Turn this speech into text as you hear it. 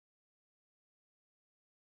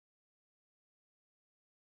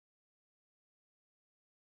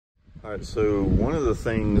All right, so one of the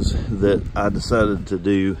things that I decided to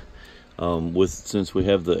do since we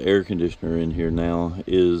have the air conditioner in here now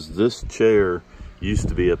is this chair used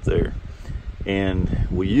to be up there, and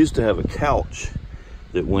we used to have a couch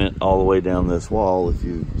that went all the way down this wall, if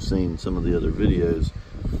you've seen some of the other videos.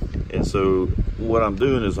 And so what I'm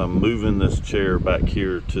doing is I'm moving this chair back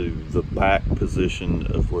here to the back position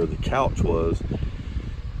of where the couch was.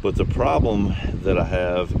 But the problem that I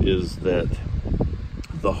have is that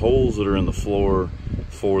the holes that are in the floor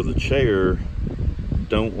for the chair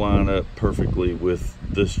don't line up perfectly with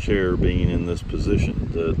this chair being in this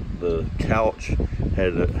position. The couch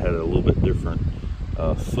had a little bit different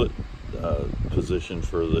foot position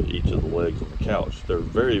for each of the legs on the couch. They're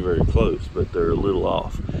very, very close, but they're a little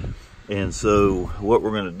off. And so what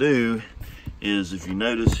we're going to do is, if you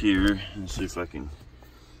notice here, let's see if I can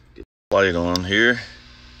get the light on here.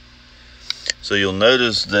 So you'll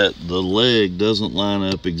notice that the leg doesn't line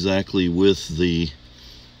up exactly with the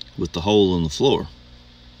hole in the floor.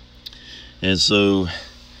 And so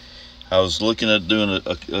I was looking at doing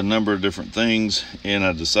a number of different things, and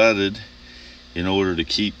I decided, in order to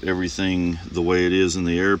keep everything the way it is in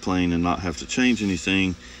the airplane and not have to change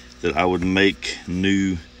anything, that I would make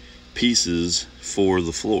new pieces for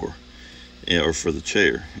the floor or for the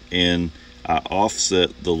chair. And I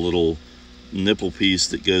offset the little nipple piece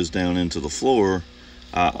that goes down into the floor.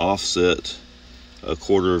 I offset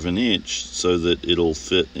 1/4 of an inch so that it'll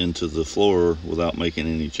fit into the floor without making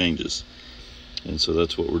any changes. And so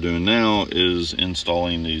that's what we're doing now, is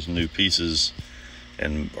installing these new pieces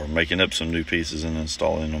or making up some new pieces and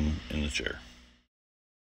installing them in the chair.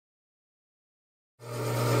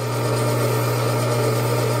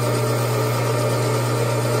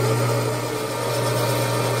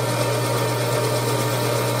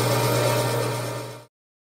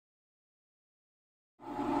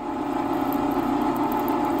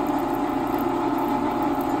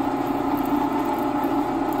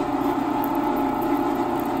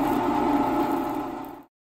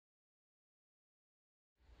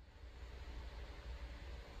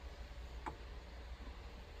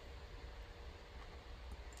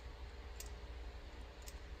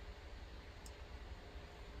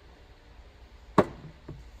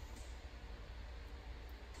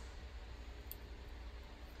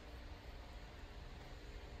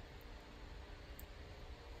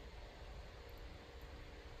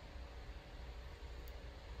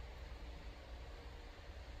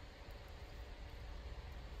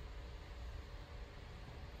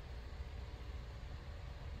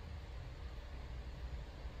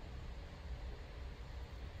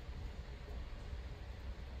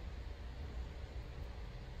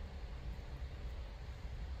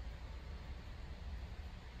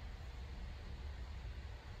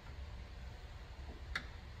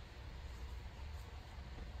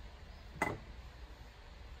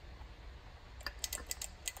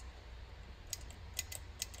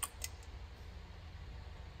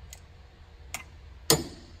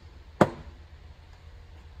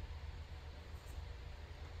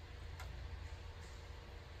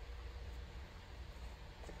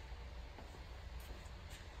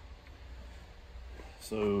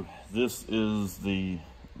 So this is the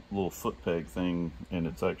little foot peg thing, and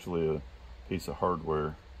it's actually a piece of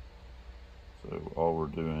hardware. So all we're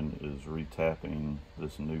doing is retapping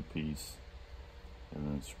this new piece and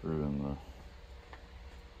then screwing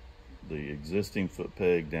the existing foot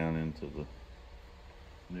peg down into the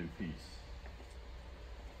new piece.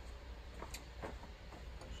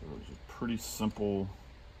 So it's a pretty simple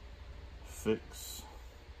fix.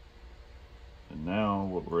 And now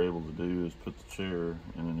what we're able to do is put the chair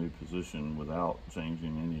in a new position without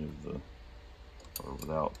changing any of or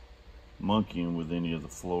without monkeying with any of the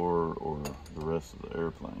floor or the rest of the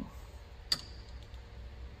airplane.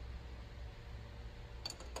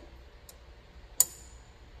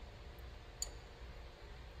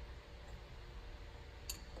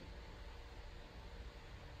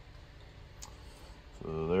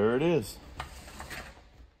 So there it is.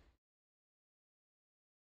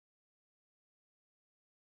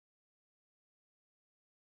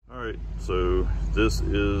 Alright, so this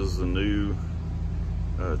is the new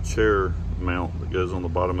chair mount that goes on the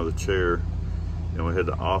bottom of the chair, and we had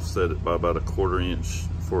to offset it by about 1/4 inch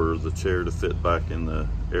for the chair to fit back in the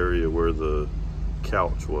area where the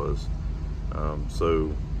couch was.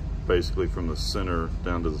 So basically from the center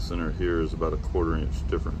down to the center here is about 1/4 inch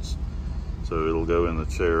difference. So it'll go in the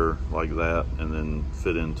chair like that and then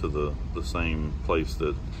fit into the same place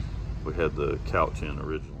that we had the couch in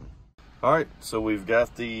originally. All right, so we've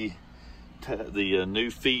got the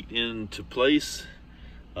new feet into place.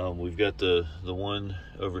 We've got the one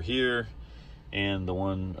over here, and the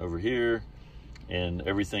one over here, and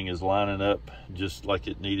everything is lining up just like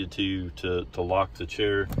it needed to lock the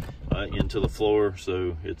chair into the floor.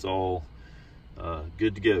 So it's all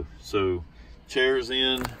good to go. So chair's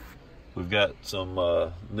in. We've got some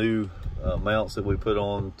new mounts that we put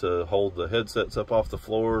on to hold the headsets up off the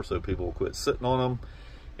floor so people will quit sitting on them.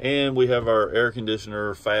 And we have our air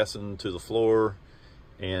conditioner fastened to the floor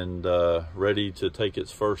and ready to take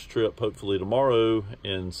its first trip, hopefully tomorrow,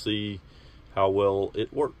 and see how well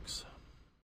it works.